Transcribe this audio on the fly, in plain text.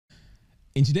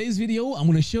In today's video, I'm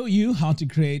going to show you how to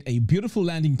create a beautiful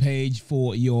landing page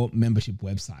for your membership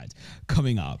website.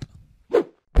 Coming up.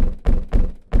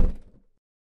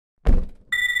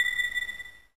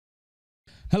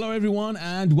 Hello everyone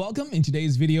and welcome. In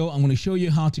today's video, I'm going to show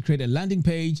you how to create a landing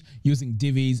page using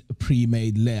Divi's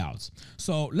pre-made layouts.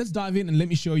 So let's dive in and let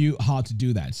me show you how to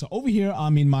do that. So over here,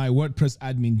 I'm in my WordPress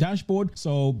admin dashboard.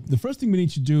 So the first thing we need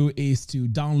to do is to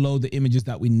download the images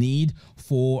that we need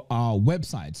for our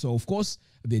website. So of course,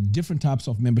 there are different types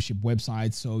of membership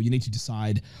websites. So you need to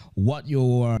decide what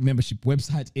your membership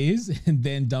website is and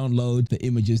then download the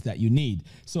images that you need.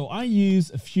 So I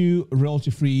use a few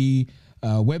royalty-free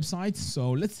websites.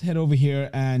 So let's head over here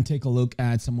and take a look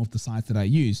at some of the sites that I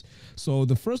use. So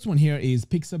the first one here is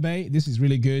Pixabay. This is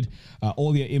really good.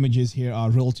 All your images here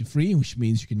are royalty free, which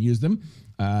means you can use them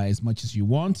as much as you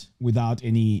want without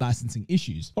any licensing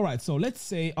issues. All right, so let's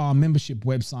say our membership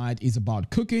website is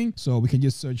about cooking. So we can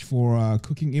just search for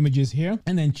cooking images here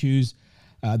and then choose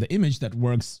the image that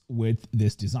works with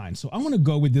this design. So I'm going to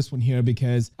go with this one here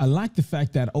because I like the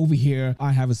fact that over here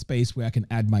I have a space where I can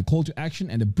add my call to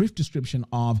action and a brief description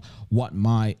of what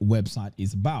my website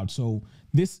is about. So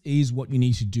this is what you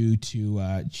need to do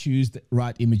to choose the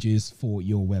right images for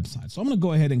your website. So I'm going to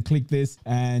go ahead and click this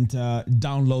and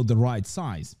download the right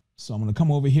size. So I'm going to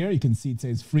come over here. You can see it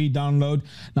says free download.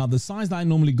 Now the size that I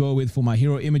normally go with for my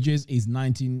hero images is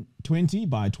 1920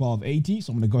 by 1280.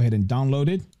 So I'm going to go ahead and download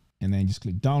it. And then just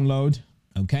click download.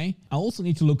 Okay. I also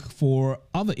need to look for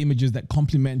other images that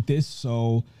complement this.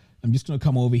 So I'm just going to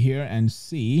come over here and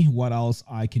see what else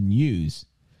I can use.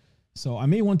 So I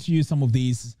may want to use some of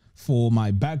these for my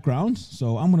background.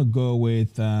 So I'm going to go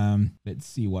with, let's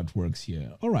see what works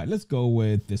here. All right, let's go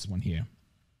with this one here.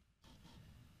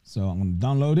 So I'm going to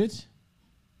download it.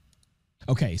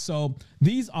 Okay, so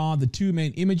these are the two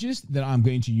main images that I'm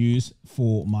going to use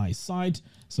for my site.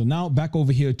 So now back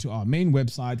over here to our main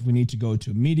website, we need to go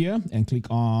to media and click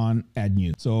on add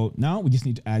new. So now we just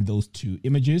need to add those two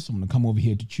images. So I'm going to come over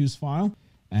here to choose file.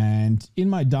 And in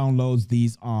my downloads,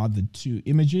 these are the two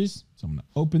images. So I'm going to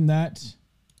open that,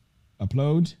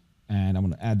 upload, and I'm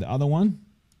going to add the other one.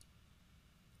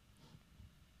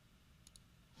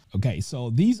 Okay, so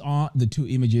these are the two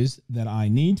images that I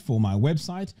need for my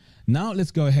website. Now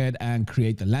let's go ahead and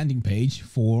create the landing page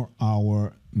for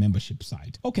our membership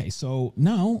site. Okay, so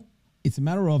now it's a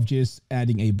matter of just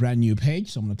adding a brand new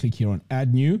page. So I'm going to click here on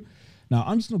add new. Now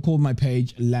I'm just going to call my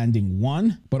page landing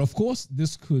 1, but of course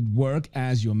this could work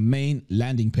as your main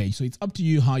landing page. So it's up to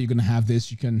you how you're going to have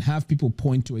this. You can have people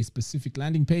point to a specific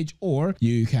landing page, or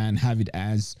you can have it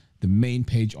as the main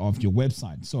page of your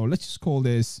website. So let's just call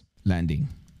this landing.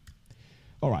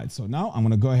 All right, so now I'm going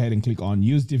to go ahead and click on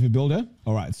use Divi Builder.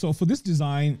 All right, so for this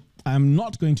design, I'm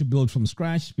not going to build from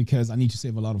scratch because I need to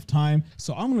save a lot of time.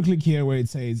 So I'm going to click here where it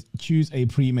says choose a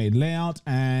pre-made layout,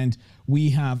 and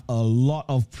we have a lot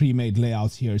of pre-made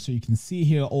layouts here. So you can see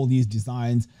here all these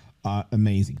designs are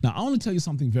amazing. Now, I want to tell you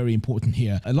something very important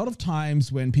here. A lot of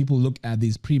times when people look at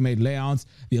these pre-made layouts,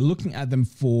 they're looking at them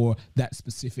for that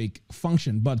specific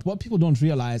function. But what people don't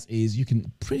realize is you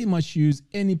can pretty much use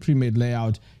any pre-made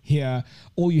layout here.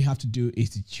 All you have to do is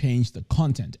to change the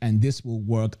content and this will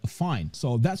work fine.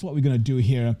 So that's what we're going to do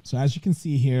here. So as you can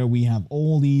see here, we have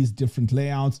all these different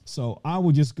layouts. So I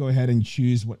will just go ahead and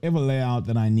choose whatever layout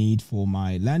that I need for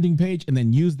my landing page and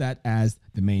then use that as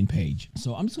the main page.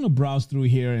 So I'm just going to browse through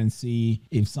here and see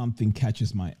if something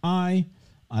catches my eye.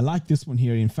 I like this one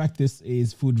here. In fact, this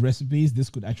is food recipes. This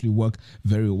could actually work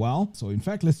very well. So in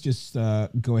fact, let's just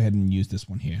go ahead and use this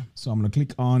one here. So I'm going to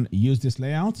click on use this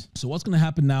layout. So what's going to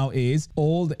happen now is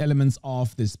all the elements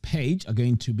of this page are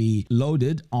going to be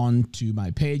loaded onto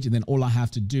my page. And then all I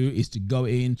have to do is to go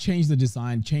in, change the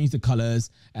design, change the colors,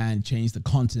 and change the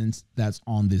content that's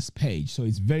on this page. So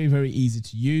it's very, very easy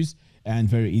to use and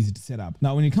very easy to set up.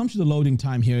 Now, when it comes to the loading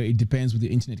time here, it depends with the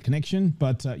internet connection,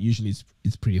 but usually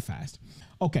it's pretty fast.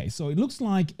 Okay, so it looks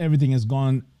like everything has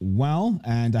gone well,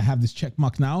 and I have this check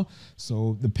mark now.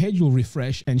 So the page will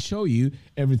refresh and show you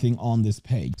everything on this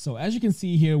page. So as you can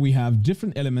see here, we have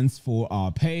different elements for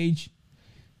our page.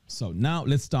 So now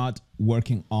let's start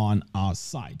working on our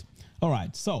site. All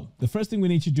right, so the first thing we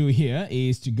need to do here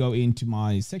is to go into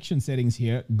my section settings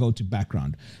here, go to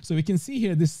background. So we can see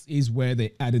here, this is where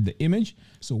they added the image.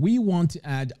 So we want to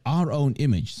add our own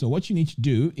image. So what you need to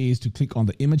do is to click on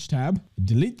the image tab,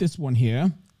 delete this one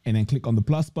here, and then click on the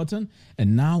plus button.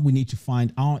 And now we need to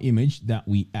find our image that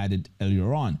we added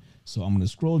earlier on. So I'm going to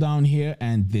scroll down here,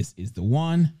 and this is the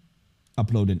one,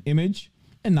 upload an image.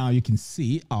 And now you can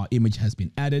see our image has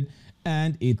been added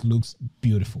and it looks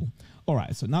beautiful. All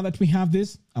right, so now that we have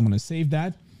this, I'm going to save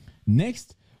that.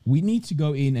 Next, we need to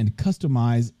go in and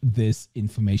customize this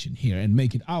information here and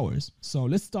make it ours. So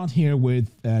let's start here with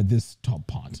this top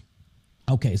part.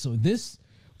 Okay, so this,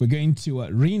 we're going to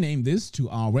rename this to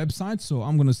our website. So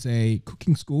I'm going to say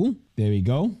cooking school. There we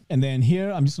go. And then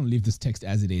here, I'm just going to leave this text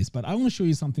as it is, but I want to show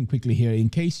you something quickly here in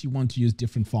case you want to use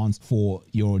different fonts for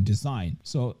your design.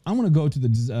 So I'm going to go to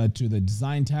the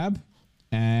design tab,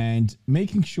 and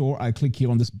making sure I click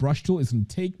here on this brush tool is going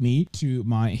to take me to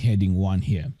my heading 1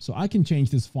 here. So I can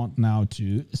change this font now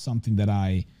to something that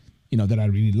I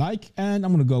really like. And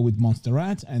I'm going to go with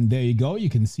Montserrat. And there you go. You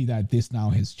can see that this now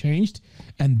has changed.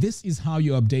 And this is how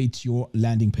you update your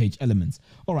landing page elements.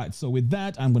 All right. So with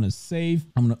that, I'm going to save.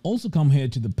 I'm going to also come here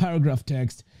to the paragraph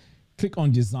text, click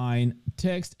on design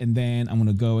text, and then I'm going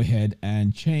to go ahead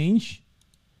and change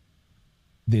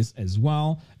this as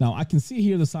well. Now I can see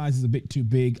here the size is a bit too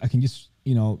big. I can just,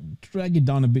 drag it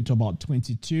down a bit to about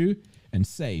 22 and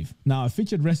save. Now a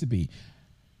featured recipe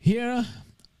here,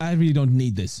 I really don't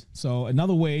need this. So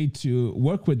another way to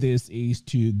work with this is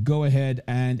to go ahead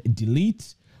and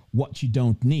delete what you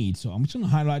don't need. So I'm just going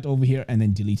to highlight over here and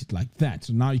then delete it like that.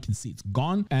 So now you can see it's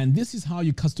gone. And this is how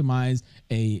you customize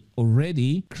a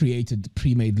already created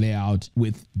pre-made layout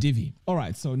with Divi. All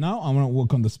right. So now I'm going to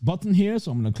work on this button here.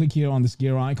 So I'm going to click here on this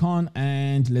gear icon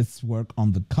and let's work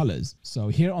on the colors. So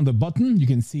here on the button, you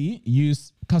can see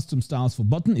use custom styles for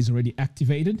button is already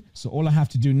activated. So all I have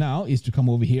to do now is to come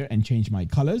over here and change my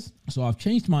colors. So I've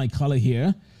changed my color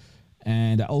here,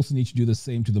 and I also need to do the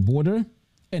same to the border.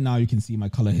 And now you can see my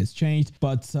color has changed,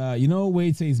 but where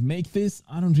it says make this,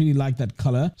 I don't really like that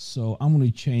color. So I'm going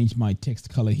to change my text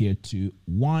color here to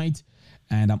white,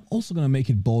 and I'm also going to make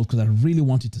it bold because I really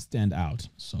want it to stand out.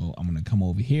 So I'm going to come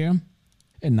over here,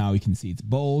 and now you can see it's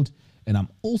bold, and I'm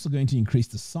also going to increase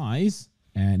the size,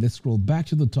 and let's scroll back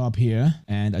to the top here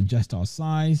and adjust our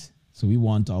size. So we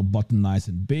want our button nice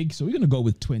and big. So we're going to go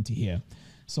with 20 here.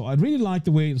 So I really like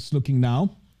the way it's looking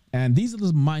now. And these are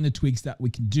the minor tweaks that we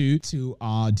can do to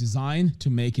our design to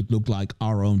make it look like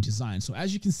our own design. So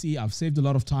as you can see, I've saved a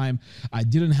lot of time. I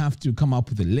didn't have to come up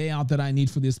with the layout that I need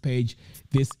for this page.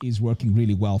 This is working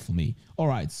really well for me. All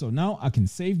right, so now I can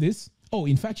save this. Oh,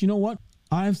 in fact, you know what?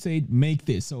 I've said make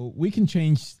this. So we can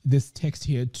change this text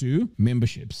here to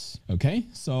memberships. Okay,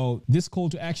 so this call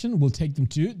to action will take them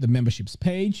to the memberships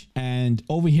page. And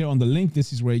over here on the link,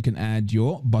 this is where you can add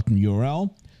your button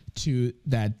URL to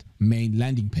that main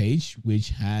landing page,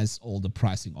 which has all the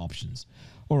pricing options.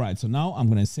 All right, so now I'm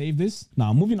going to save this.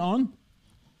 Now moving on,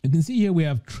 you can see here we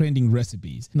have trending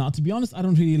recipes. Now, to be honest, I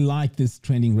don't really like this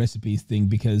trending recipes thing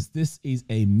because this is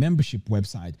a membership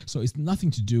website. So it's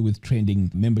nothing to do with trending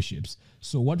memberships.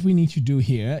 So what we need to do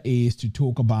here is to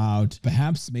talk about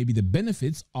perhaps maybe the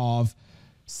benefits of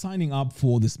signing up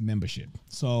for this membership.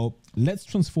 So let's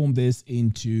transform this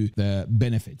into the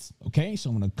benefits. Okay, so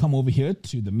I'm going to come over here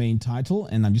to the main title,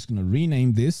 and I'm just going to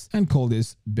rename this and call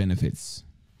this benefits.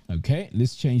 Okay,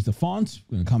 let's change the font.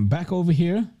 We're going to come back over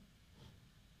here,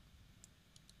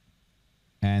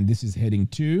 and this is heading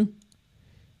 2,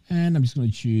 and I'm just going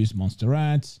to choose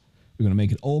Montserrat. We're going to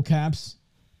make it all caps,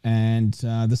 and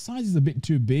the size is a bit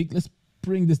too big. Let's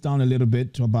bring this down a little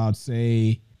bit to about,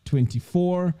 say,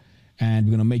 24. And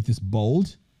we're going to make this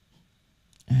bold,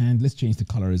 and let's change the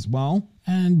color as well.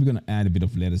 And we're going to add a bit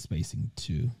of letter spacing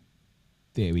too.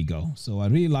 There we go. So I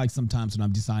really like sometimes when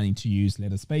I'm designing to use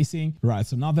letter spacing. Right.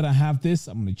 So now that I have this,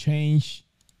 I'm going to change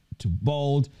to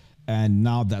bold, and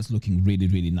now that's looking really,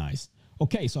 really nice.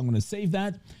 Okay. So I'm going to save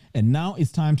that. And now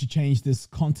it's time to change this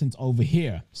content over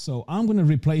here. So I'm going to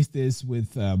replace this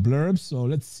with blurbs. So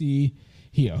let's see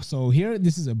here. So here,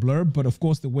 this is a blurb, but of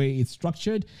course the way it's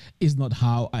structured is not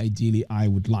how ideally I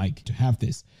would like to have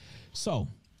this. So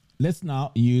let's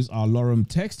now use our lorem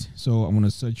text. So I'm going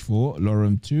to search for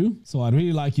lorem 2. So I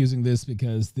really like using this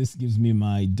because this gives me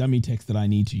my dummy text that I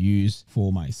need to use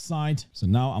for my site. So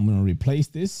now I'm going to replace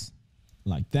this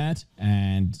like that.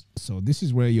 And so this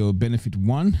is where your benefit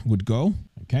 1 would go.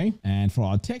 Okay. And for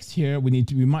our text here, we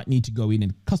might need to go in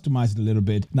and customize it a little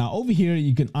bit. Now over here,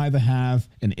 you can either have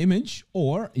an image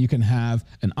or you can have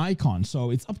an icon.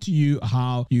 So it's up to you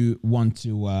how you want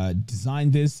to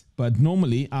design this. But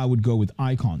normally I would go with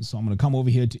icon. So I'm going to come over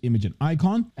here to image and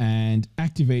icon and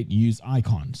activate use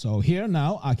icon. So here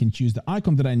now I can choose the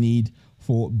icon that I need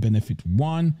for benefit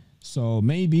 1. So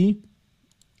maybe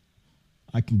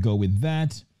I can go with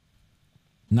that.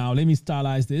 Now let me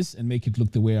stylize this and make it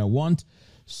look the way I want.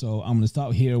 So I'm going to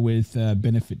start here with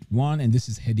benefit 1, and this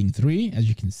is heading 3. As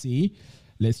you can see,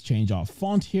 let's change our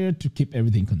font here to keep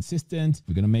everything consistent.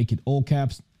 We're going to make it all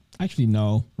caps. Actually,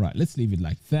 no. Right. Let's leave it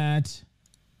like that.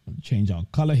 Change our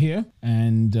color here,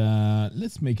 and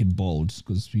let's make it bold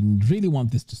because we really want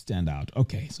this to stand out.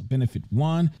 Okay, so benefit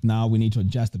 1. Now we need to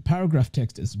adjust the paragraph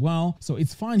text as well. So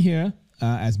it's fine here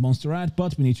as Montserrat,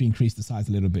 but we need to increase the size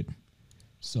a little bit.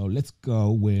 So let's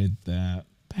go with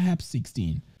perhaps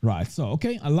 16. Right, so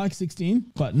okay, I like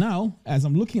 16, but now as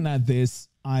I'm looking at this,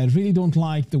 I really don't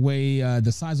like the way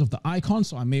the size of the icon,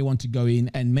 so I may want to go in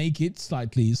and make it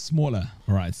slightly smaller.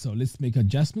 All right, so let's make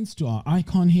adjustments to our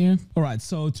icon here. All right,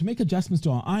 so to make adjustments to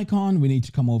our icon, we need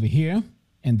to come over here,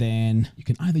 and then you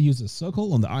can either use a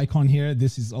circle on the icon here.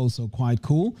 This is also quite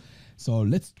cool. So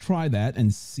let's try that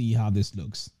and see how this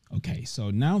looks. Okay, so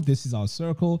now this is our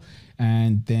circle,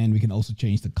 and then we can also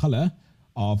change the color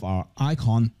of our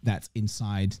icon that's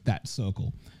inside that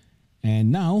circle.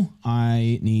 And now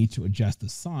I need to adjust the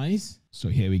size. So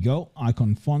here we go,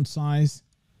 icon font size.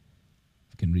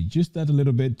 I can reduce that a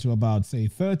little bit to about say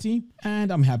 30, and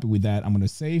I'm happy with that. I'm going to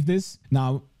save this.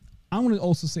 Now I'm going to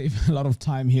also save a lot of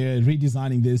time here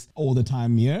redesigning this all the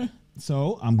time here.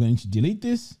 So I'm going to delete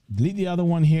this, delete the other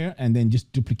one here, and then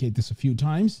just duplicate this a few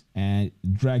times and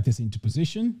drag this into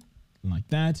position like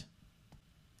that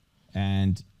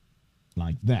and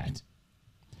like that.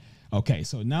 Okay,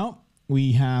 so now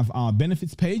we have our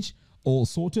benefits page all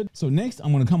sorted. So next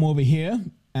I'm going to come over here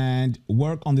and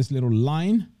work on this little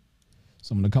line.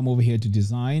 So I'm going to come over here to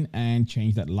design and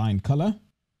change that line color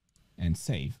and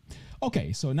save.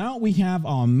 Okay, so now we have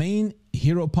our main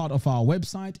hero part of our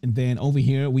website, and then over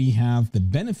here we have the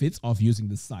benefits of using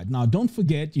this site. Now don't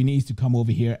forget, you need to come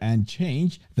over here and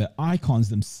change the icons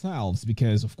themselves,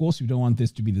 because of course you don't want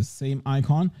this to be the same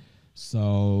icon.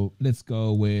 So let's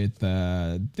go with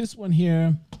this one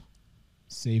here.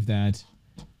 Save that.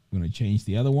 I'm going to change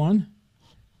the other one.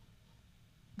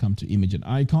 Come to image and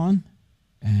icon.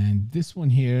 And this one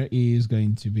here is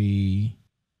going to be,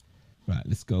 right,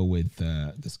 let's go with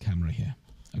this camera here.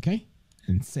 Okay,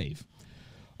 and save.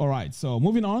 All right, so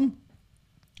moving on.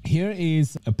 Here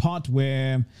is a part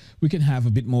where we can have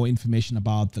a bit more information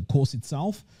about the course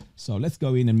itself. So let's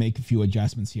go in and make a few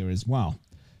adjustments here as well.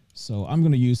 So I'm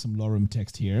going to use some lorem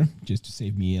text here just to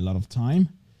save me a lot of time.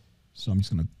 So I'm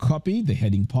just going to copy the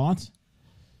heading part.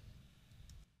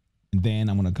 And then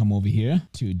I'm going to come over here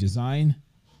to design.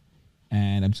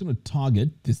 And I'm just going to target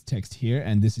this text here.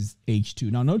 And this is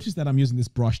H2. Now notice that I'm using this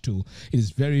brush tool. It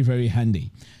is very, very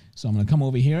handy. So I'm going to come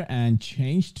over here and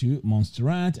change to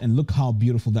Montserrat. And look how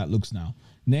beautiful that looks now.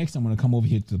 Next, I'm going to come over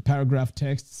here to the paragraph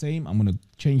text. Same. I'm going to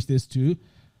change this to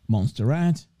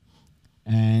Montserrat.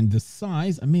 And the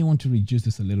size, I may want to reduce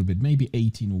this a little bit. Maybe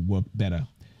 18 will work better.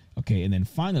 Okay, and then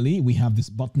finally, we have this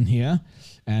button here.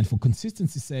 And for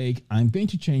consistency's sake, I'm going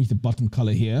to change the button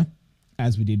color here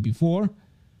as we did before.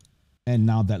 And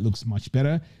now that looks much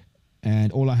better.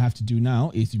 And all I have to do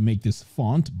now is to make this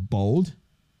font bold.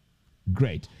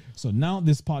 Great. So now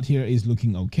this part here is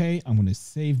looking okay. I'm going to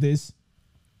save this.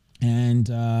 And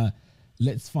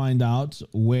let's find out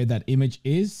where that image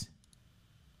is.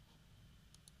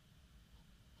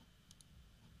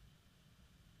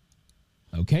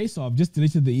 Okay, so I've just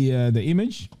deleted the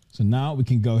image. So now we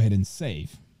can go ahead and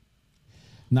save.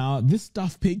 Now this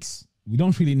stuff pics, we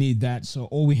don't really need that. So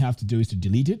all we have to do is to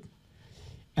delete it.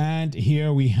 And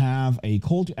here we have a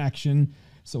call to action.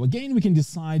 So again, we can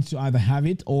decide to either have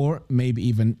it or maybe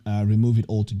even remove it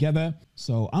altogether.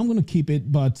 So I'm going to keep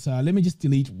it, but let me just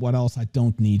delete what else I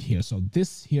don't need here. So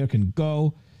this here can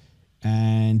go.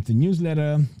 And the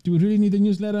newsletter, do we really need the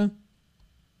newsletter?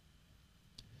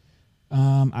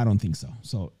 I don't think so.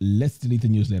 So let's delete the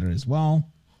newsletter as well.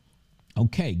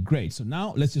 Okay, great. So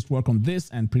now let's just work on this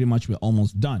and pretty much we're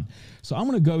almost done. So I'm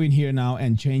going to go in here now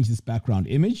and change this background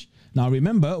image. Now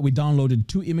remember, we downloaded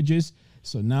 2 images.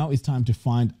 So now it's time to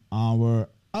find our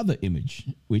other image,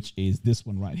 which is this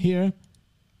one right here.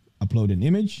 Upload an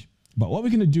image. But what we're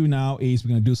going to do now is we're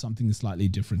going to do something slightly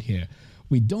different here.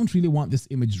 We don't really want this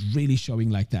image really showing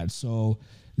like that. So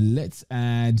let's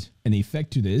add an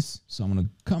effect to this. So I'm going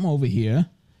to come over here,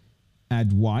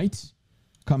 add white,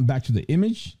 come back to the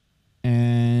image,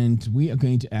 and we are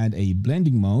going to add a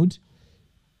blending mode,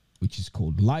 which is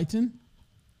called lighten.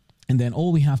 And then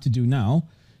all we have to do now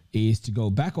is to go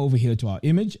back over here to our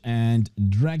image and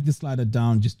drag the slider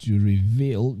down just to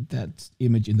reveal that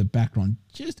image in the background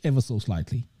just ever so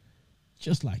slightly,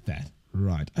 just like that.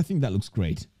 Right. I think that looks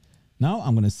great. Now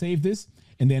I'm going to save this.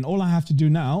 And then all I have to do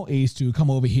now is to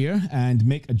come over here and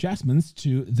make adjustments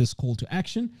to this call to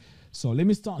action. So let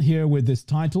me start here with this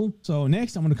title. So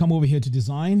next I'm going to come over here to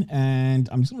design, and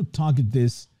I'm just going to target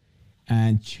this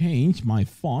and change my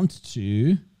font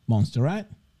to Montserrat.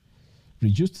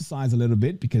 Reduce the size a little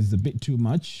bit because it's a bit too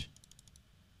much.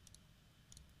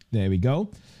 There we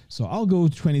go. So I'll go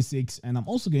 26, and I'm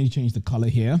also going to change the color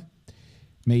here.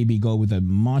 Maybe go with a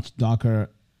much darker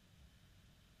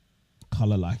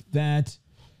color like that,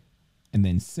 and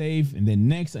then save. And then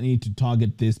next I need to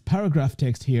target this paragraph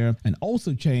text here and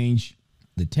also change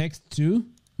the text to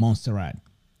Montserrat.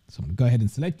 So I'm gonna go ahead and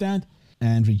select that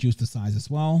and reduce the size as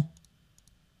well.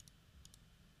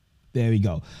 There we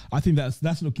go. I think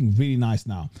that's looking really nice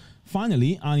now.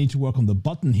 Finally, I need to work on the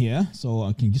button here. So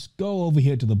I can just go over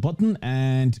here to the button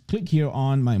and click here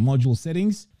on my module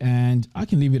settings, and I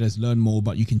can leave it as learn more,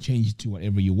 but you can change it to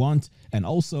whatever you want. And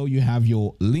also you have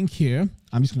your link here.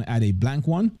 I'm just going to add a blank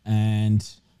one. And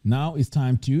now it's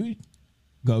time to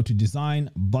go to design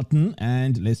button,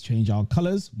 and let's change our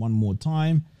colors one more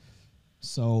time.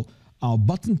 So our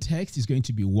button text is going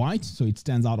to be white, so it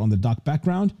stands out on the dark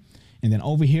background. And then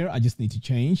over here, I just need to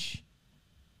change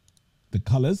the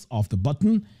colors of the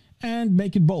button and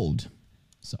make it bold.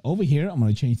 So over here, I'm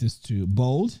going to change this to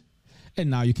bold. And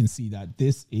now you can see that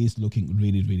this is looking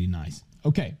really, really nice.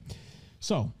 Okay,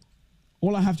 so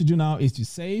all I have to do now is to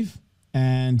save.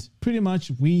 And pretty much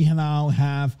we now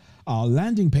have our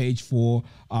landing page for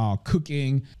our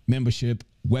cooking membership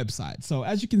website. So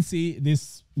as you can see,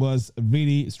 this was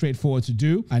really straightforward to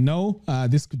do. I know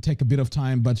this could take a bit of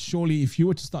time, but surely if you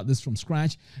were to start this from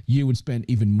scratch, you would spend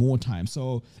even more time.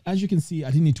 So as you can see, I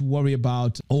didn't need to worry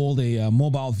about all the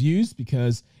mobile views,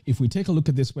 because if we take a look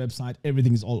at this website,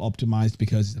 everything is all optimized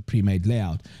because it's a pre-made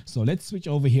layout. So let's switch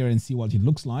over here and see what it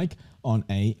looks like on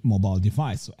a mobile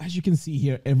device. So as you can see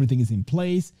here, everything is in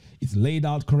place, it's laid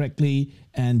out correctly,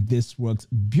 and this works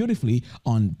beautifully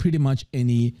on pretty much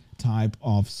any type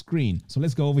of screen. So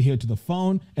let's go over here to the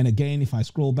phone. And again, if I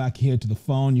scroll back here to the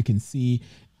phone, you can see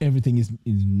everything is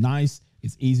nice,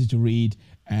 it's easy to read,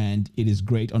 and it is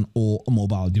great on all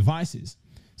mobile devices.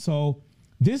 So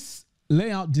this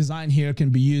layout design here can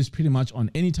be used pretty much on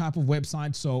any type of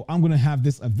website. So I'm going to have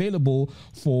this available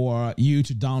for you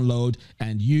to download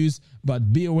and use,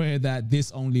 but be aware that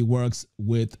this only works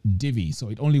with Divi. So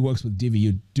it only works with Divi.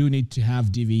 You do need to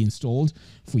have Divi installed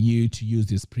for you to use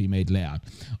this pre-made layout.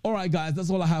 All right, guys, that's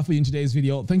all I have for you in today's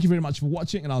video. Thank you very much for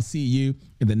watching, and I'll see you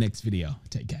in the next video.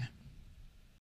 Take care.